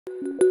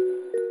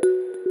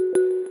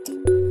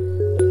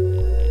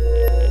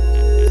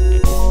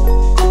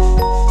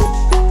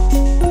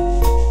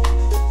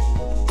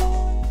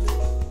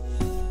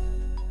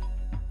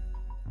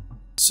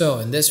So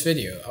in this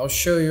video, I'll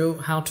show you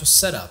how to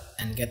set up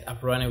and get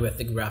up running with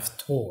the Dgraph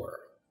tour.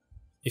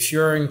 If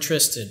you're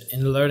interested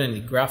in learning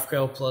the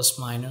GraphQL plus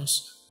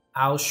minus,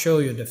 I'll show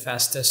you the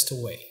fastest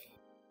way.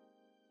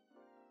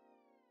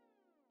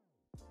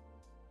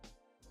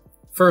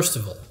 First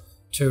of all,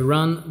 to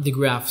run the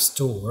Dgraph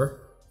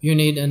store, you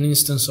need an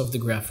instance of the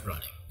Dgraph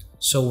running.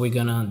 So we're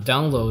gonna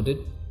download it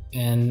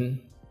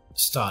and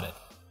start it.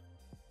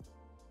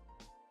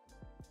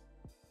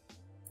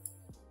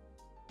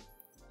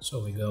 So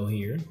we go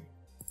here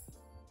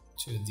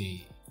to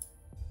the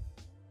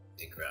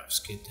Dgraph's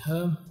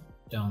GitHub,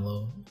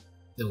 download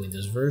the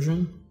Windows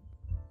version,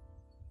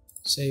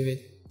 save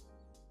it,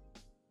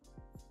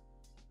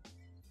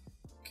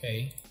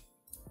 okay,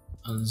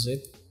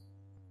 unzip,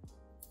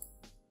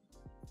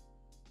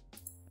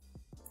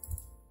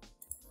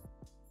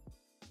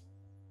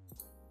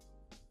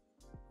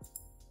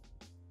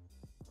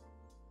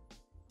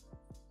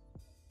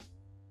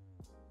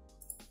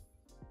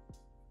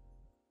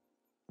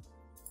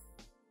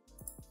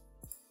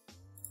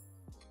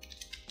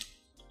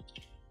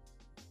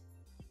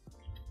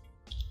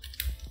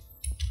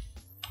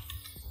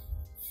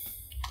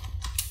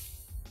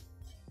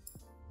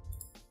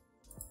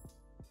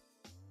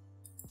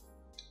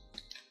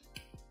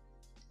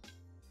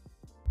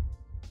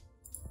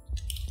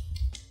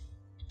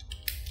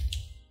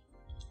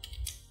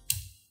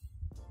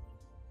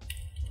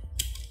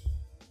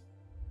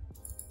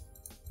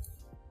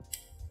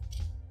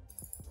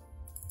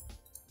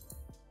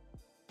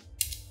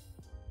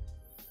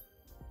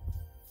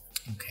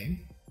 okay.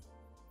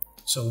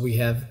 So we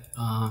have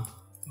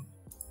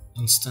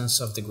instance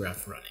of the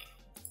Dgraph running.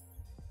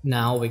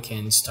 Now we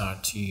can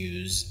start to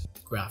use the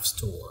Dgraph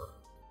store.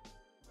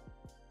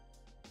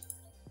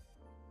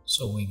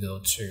 So we go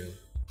to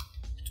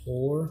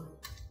tour.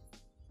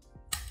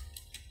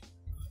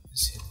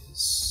 Let's hit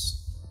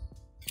this.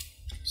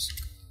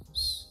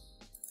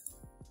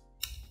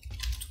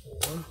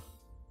 Tour.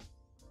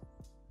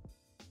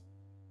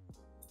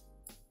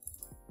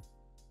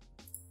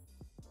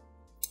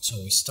 So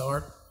we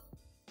start.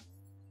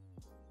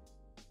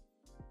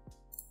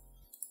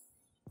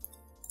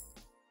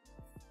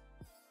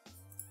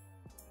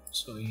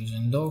 So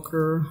using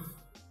Docker.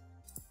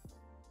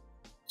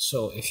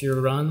 So if you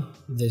run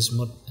this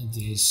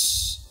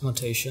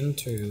mutation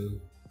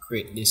to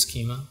create this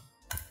schema,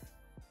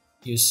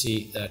 you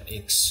see that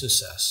it's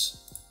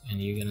success, and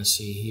you're gonna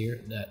see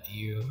here that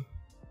you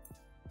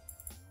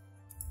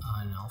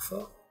in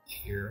alpha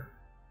here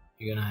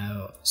you're gonna have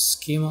a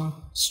schema,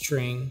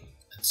 string,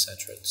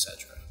 etc,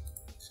 etc.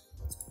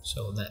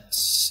 So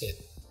that's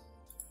it.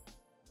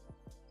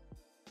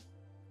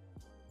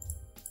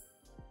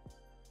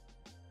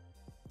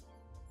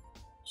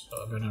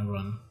 So I'm gonna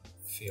run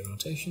a few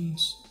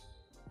rotations.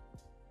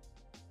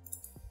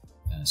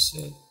 That's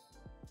it.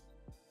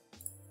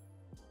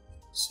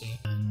 See,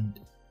 and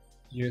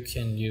you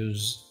can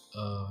use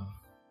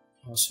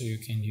also you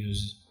can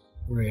use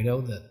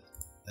Gradle that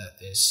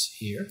is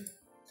here,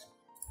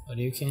 but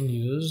you can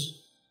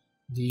use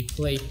the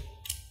plate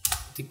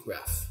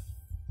Dgraph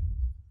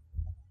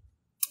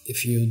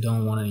if you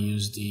don't want to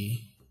use the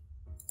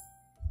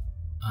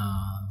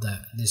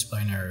this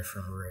binary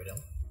from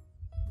Gradle.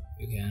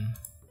 You can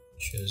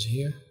choose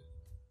here,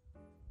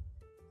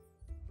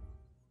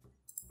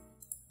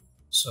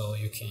 so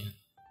you can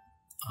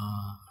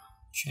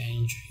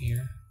change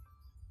here.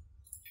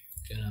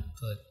 You're gonna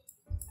put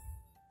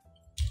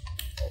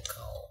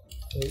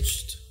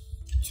localhost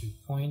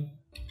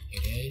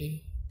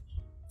 2.880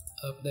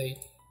 update.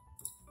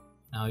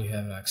 Now you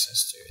have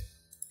access to it.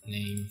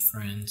 Name,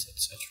 friends,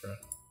 etc.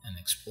 and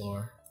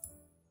explore.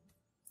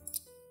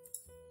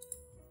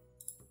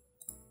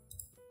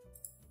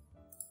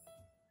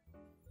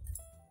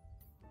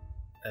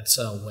 That's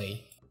a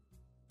way.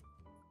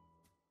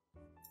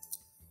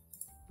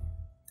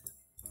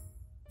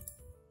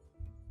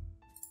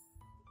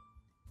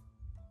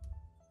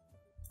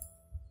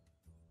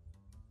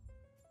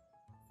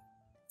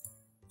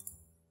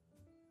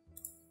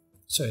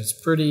 So it's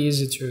pretty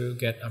easy to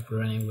get up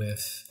running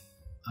with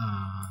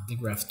the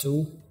Dgraph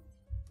tool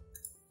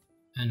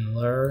and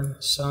learn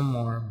some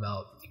more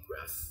about the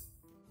Dgraph.